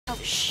Oh,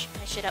 shh.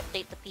 I should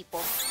update the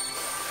people.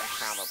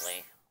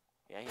 Probably.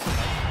 Yeah, he's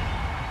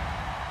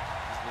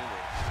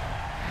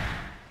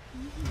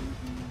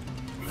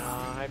new. No,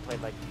 I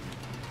played like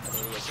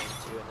maybe a game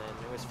 2 and then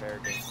it was fair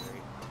game 3.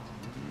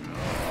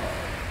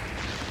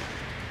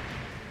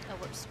 Oh,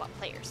 we're swap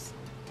players.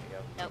 There you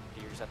go. Nope.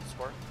 Do you reset the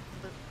score?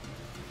 Boop.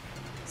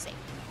 Save.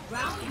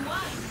 Round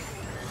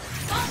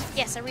 1.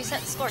 Yes, I reset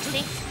the score,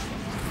 see?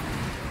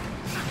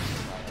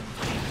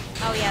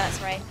 Oh yeah,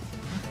 that's right.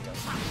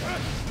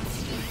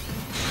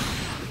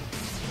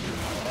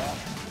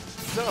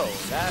 So,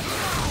 that...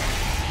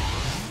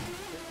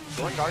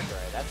 Going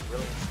Darkrai, that's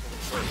really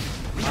interesting.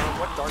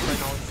 What Darkrai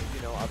knowledge do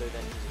you know other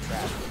than he's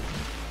trash?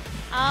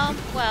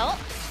 Well...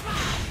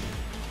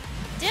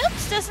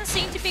 Dibz doesn't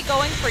seem to be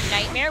going for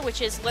Nightmare,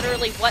 which is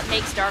literally what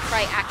makes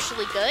Darkrai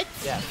actually good.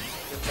 Yeah,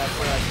 that's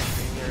where like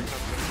Junior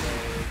comes into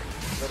play.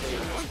 Literally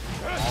all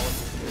of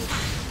his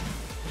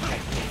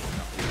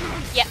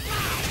techniques. Yep.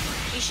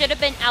 You should have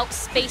been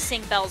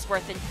outspacing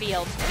Bellsworth in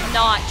field,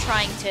 not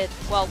trying to,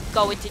 well,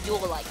 go into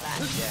duel like that.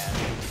 Yeah.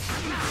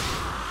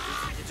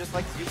 He just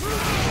likes using it too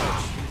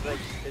much. He's like,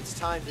 it's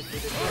time to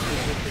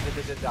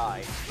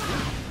die.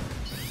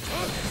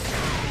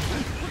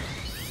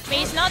 I mean,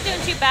 he's not doing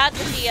too bad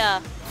with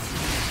the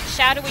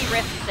shadowy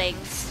rift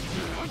things.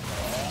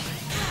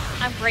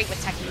 I'm great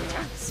with technique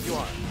turns. You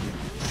are.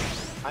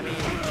 I mean,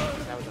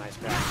 that was a nice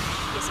grab.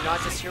 It's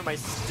not just hear my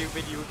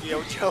stupid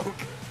Yu-Gi-Oh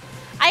joke.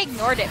 I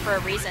ignored it for a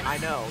reason. I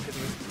know, because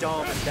it was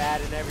dumb and bad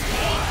and everything.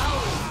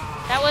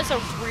 That was a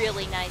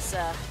really nice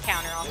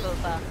counter off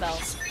of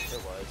Bells.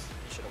 It was.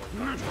 You should have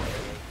won control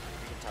early.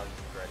 You can tell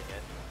he's regretting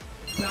it.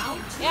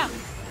 Round 2. Yeah,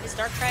 his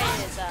Darkrai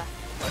is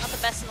not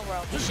the best in the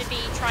world. He should be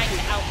trying to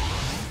out.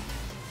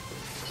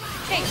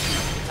 Okay. You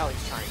can tell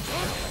he's trying to.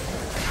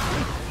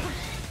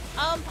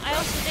 I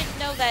also didn't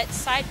know that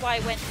Sideway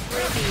went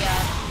through the.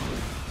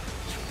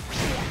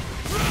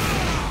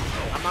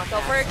 I'm not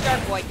Go for a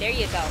Dark Void. There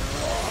you go.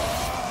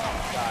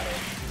 Got it.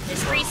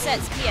 This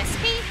resets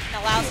PSP and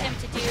allows him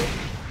to do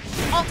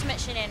ultimate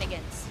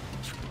shenanigans.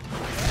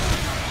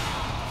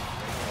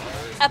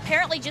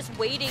 Apparently just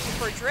waiting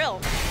for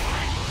drill.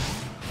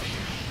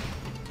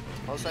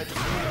 Also, I just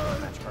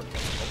match card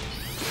principle.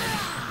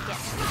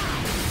 Yes.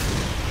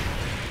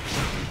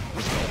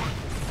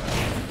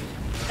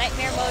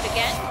 Nightmare mode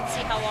again. Let's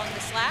see how long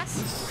this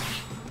lasts.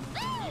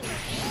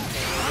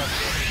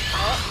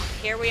 Oh,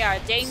 here we are.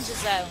 Danger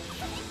zone.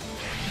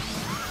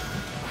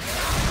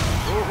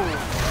 Ooh.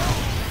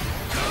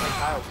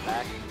 Kyle's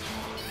back.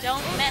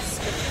 Don't mess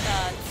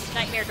with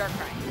Nightmare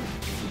Darkrai.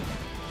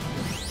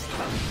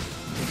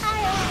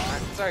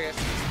 Sorry guys.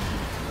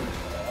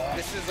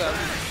 This is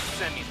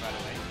semis, by the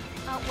way.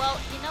 Well,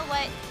 you know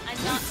what? I'm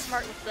not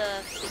smart with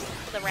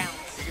the rounds.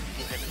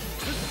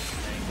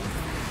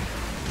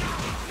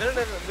 No.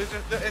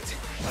 It's,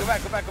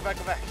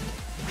 go back.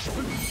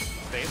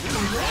 Stay. There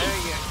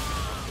you go.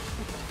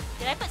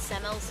 Did I put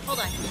Semils? Hold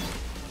on.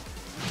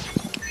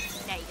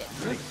 No, you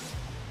didn't.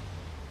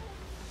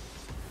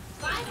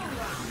 Final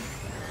round.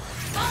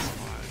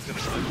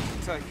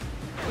 It's like...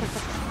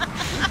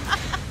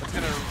 it's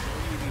gonna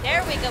really...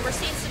 There we go. We're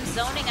seeing some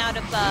zoning out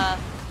of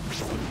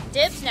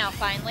Dibz now,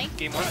 finally.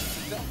 Game 1?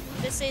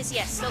 This is,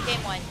 yes, still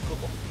game 1.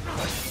 Cool.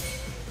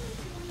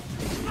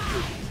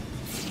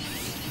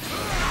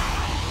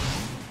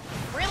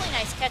 Really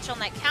nice catch on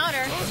that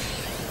counter.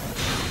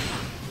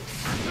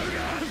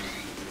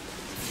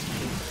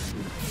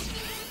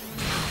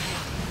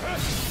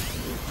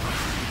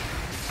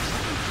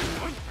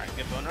 Alright,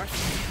 good bone rush.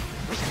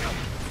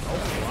 Oh,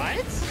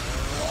 what?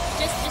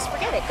 Just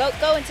forget it.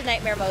 Go into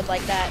Nightmare mode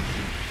like that.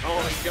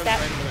 Oh, he jumped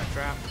right into that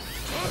trap.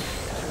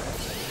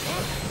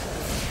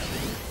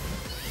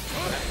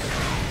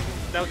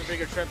 That was a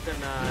bigger trip than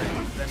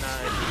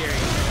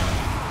Gary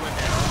went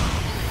down.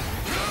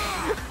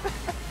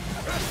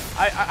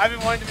 I've been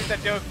wanting to make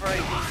that joke for like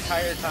the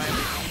entire time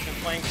he's been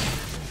playing.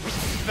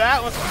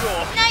 That was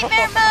cool.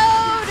 Nightmare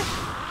mode!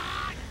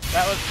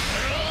 That was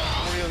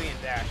really in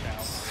dash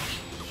out.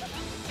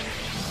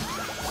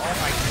 Oh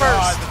my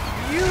First. god.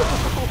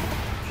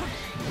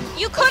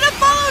 You could have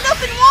followed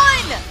up and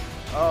won!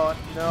 Oh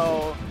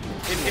no.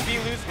 If he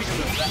loses because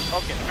of that.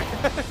 Okay.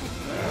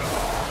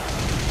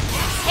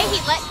 Hey, he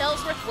let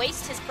Bellsworth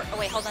waste his... Oh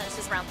wait, hold on. This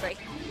is round 3.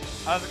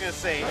 I was gonna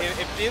say,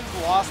 if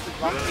Dibz lost the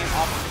game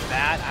off of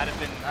that, I'd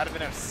have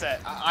been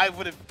upset. I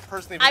would have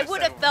personally been I upset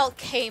would have over- felt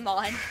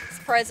Kmon's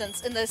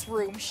presence in this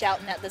room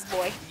shouting at this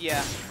boy.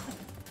 Yeah.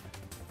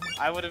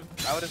 I would have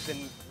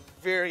been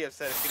very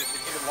upset if he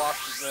had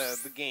lost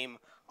the game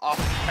off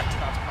of that.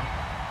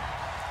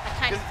 I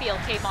kind of feel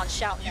Kmon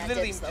shouting You at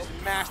literally Dibz, though.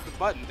 just mash the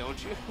button,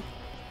 don't you?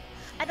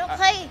 I don't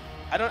play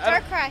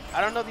Darkrai. I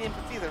don't know the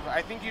inputs either, but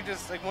I think you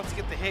just, like, once you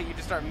get the hit, you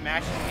just start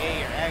mashing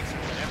A or X or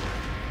whatever.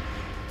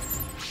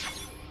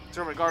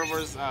 So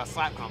regardless,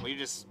 slap combo, you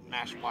just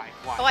mash Y.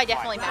 Oh, I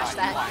definitely mash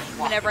that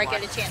whenever I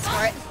get a chance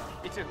for it.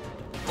 Me too.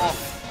 Well,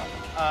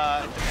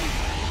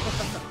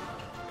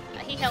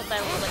 He held that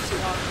a little bit too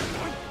long.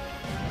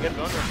 good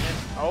bone rush in.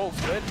 Oh,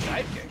 good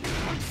dive kick.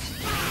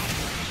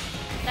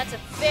 That's a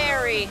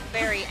very,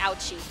 very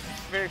ouchie.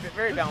 Very,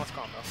 very balanced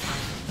combo.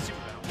 Super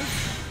balanced.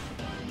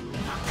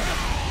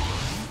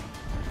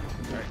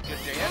 Alright, good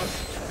JS.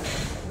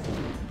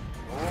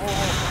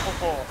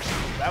 Oh,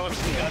 that was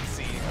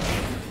gutsy.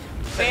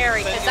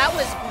 Very, because that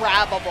was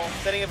grabbable.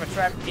 Setting up a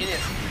trap in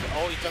it.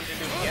 Oh, he jumped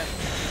into it again.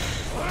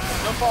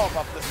 No follow-up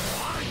off this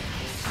one.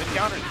 Good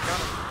counter, good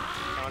counter.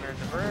 Counter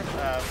divert.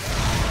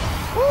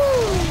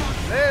 Woo!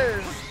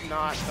 There's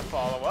not the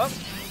follow-up.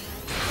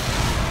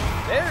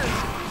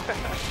 There's...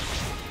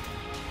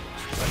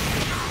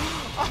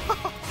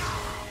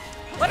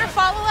 What are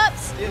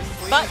follow-ups? Yes,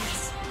 please.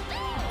 Buttons.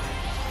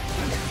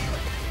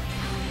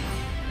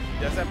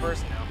 Does that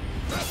burst now?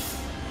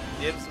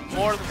 Dibz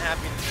more than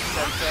happy to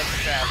set the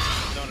traps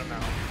in his own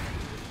amount.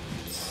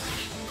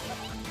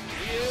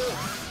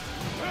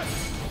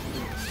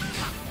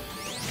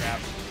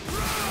 Trap.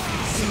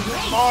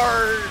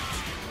 Smart!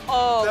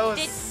 Oh, That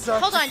was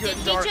such hold a on, good did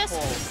he Dark just...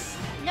 Pulse.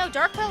 No,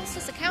 Dark Pulse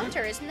is a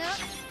counter, isn't that?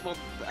 Well,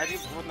 I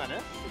think, wasn't that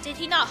it? Did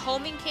he not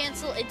homing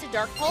cancel into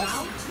Dark Pulse?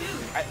 Well,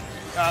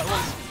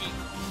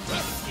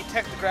 he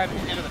teched the grab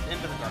into the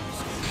Dark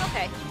Pulse.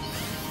 Okay.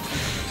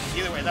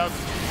 Either way, that was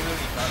really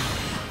dark.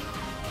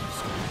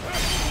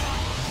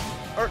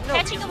 Or no,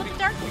 Catching him with the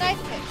Dark Knife.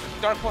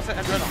 Dark Pulse and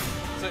Adrenaline.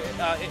 So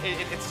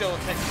it still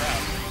takes the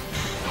grab.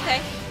 Okay.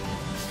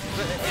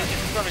 But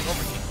it's grabbing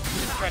overheat.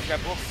 It's trying to grab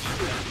overheat.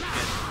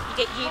 You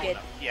get yeeted.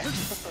 Yeah.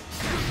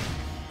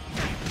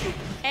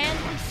 And...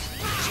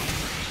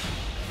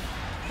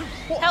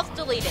 health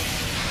deleted.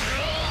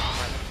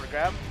 Alright, for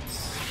grab.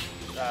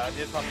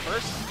 Dibz pop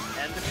first,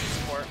 and the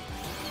support.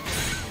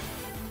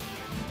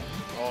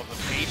 Oh, the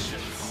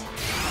patience.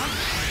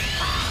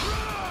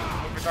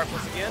 Move your Dark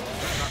Pulse again.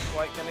 Not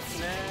quite gonna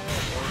connect.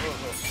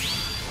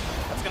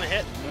 That's gonna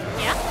hit.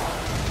 Yeah?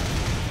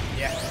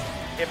 Yeah.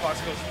 Hitbox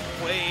goes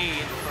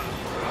way in front of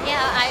you.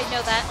 Yeah, I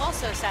know that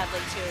also, sadly,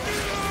 too.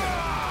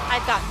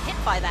 I've gotten hit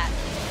by that.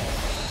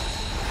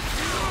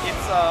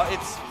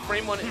 It's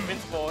frame 1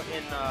 invincible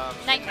in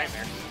Nightmare.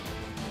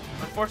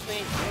 Unfortunately,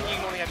 you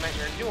can only have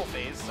Nightmare in dual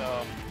phase,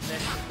 so...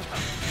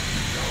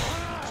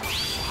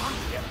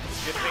 yeah,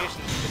 good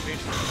patience, good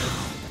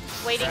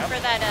patience. Waiting for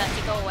that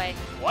to go away.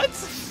 What?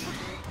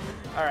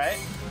 Alright,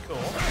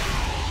 cool.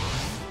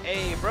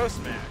 Hey, bro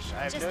smash. I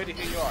have Just no idea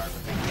who you are.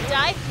 But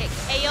dive kick.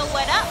 Ayo,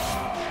 what up?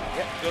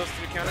 yep, goes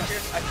through counter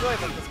pierce. I feel like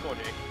that's the score,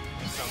 Jake.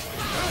 In some way.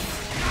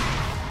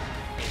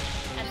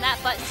 And that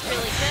button's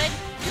really good.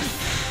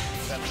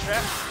 Set the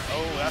trap.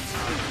 Oh, that's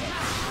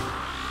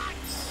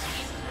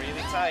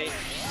really tight.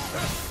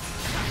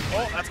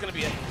 Oh, that's gonna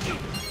be it.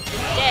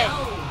 Dead.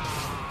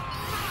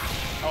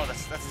 Oh,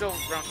 that's still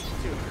round 2.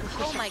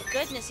 Oh my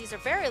goodness, these are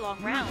very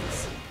long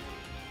rounds.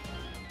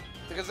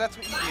 Because that's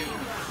what you do.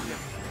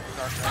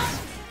 Darkrai.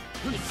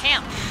 You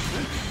can't.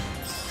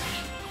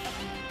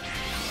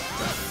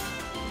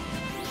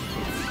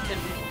 And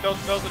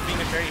those with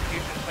being a very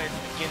future player to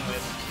begin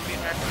with, these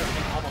matches have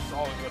been almost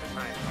always go to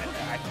time.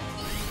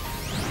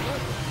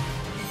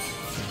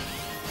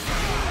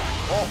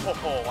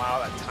 Oh, wow,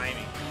 that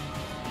timing.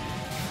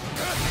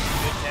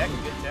 Good tech,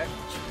 good tech.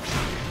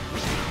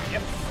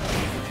 Yep.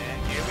 And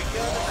here we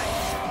go, the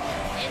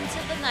nightmare. Into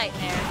the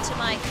nightmare, to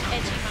my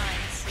edgy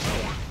minds.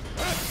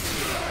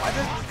 Why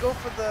doesn't he go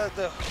for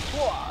the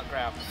whoa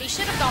grab? He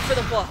should have gone for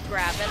the whoa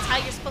grab. That's how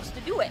you're supposed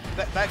to do it.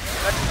 That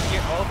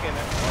oh, okay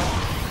then.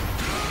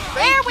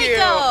 There we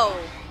go!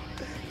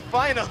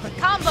 Finally!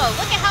 Combo.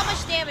 Look at how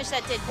much damage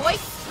that did, boy.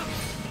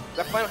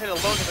 That final hit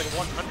alone is like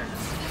 100.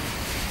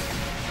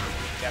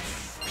 Yes.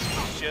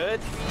 Should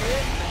be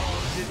it.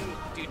 Didn't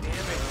do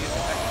damage. Did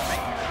the second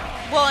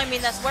nightmare. Well, I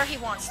mean, that's where he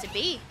wants to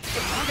be.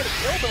 But I'm gonna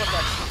kill them with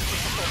that.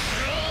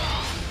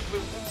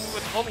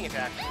 with homing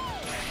attack.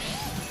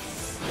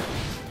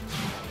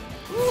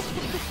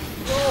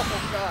 Oh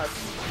god.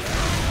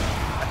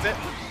 That's it.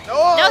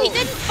 No! No, he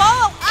didn't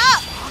follow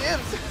up!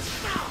 Dibz!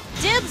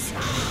 Dibz,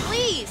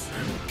 please.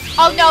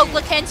 Oh no,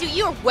 Lucario,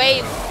 you're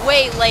way,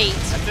 way late.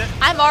 That's it.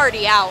 I'm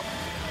already out.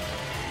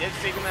 Dibz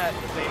taking that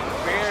thing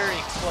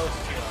very close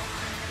to him.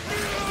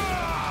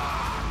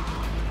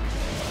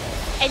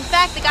 In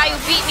fact, the guy who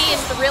beat me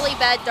is the really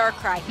bad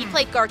Darkrai. He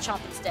played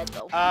Garchomp instead,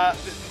 though.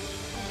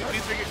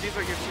 These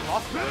are your 2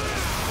 losses.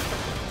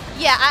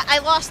 Yeah, I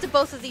lost to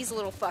both of these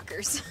little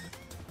fuckers.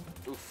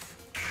 Oof.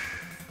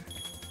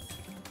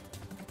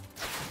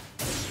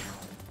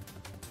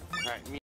 Alright,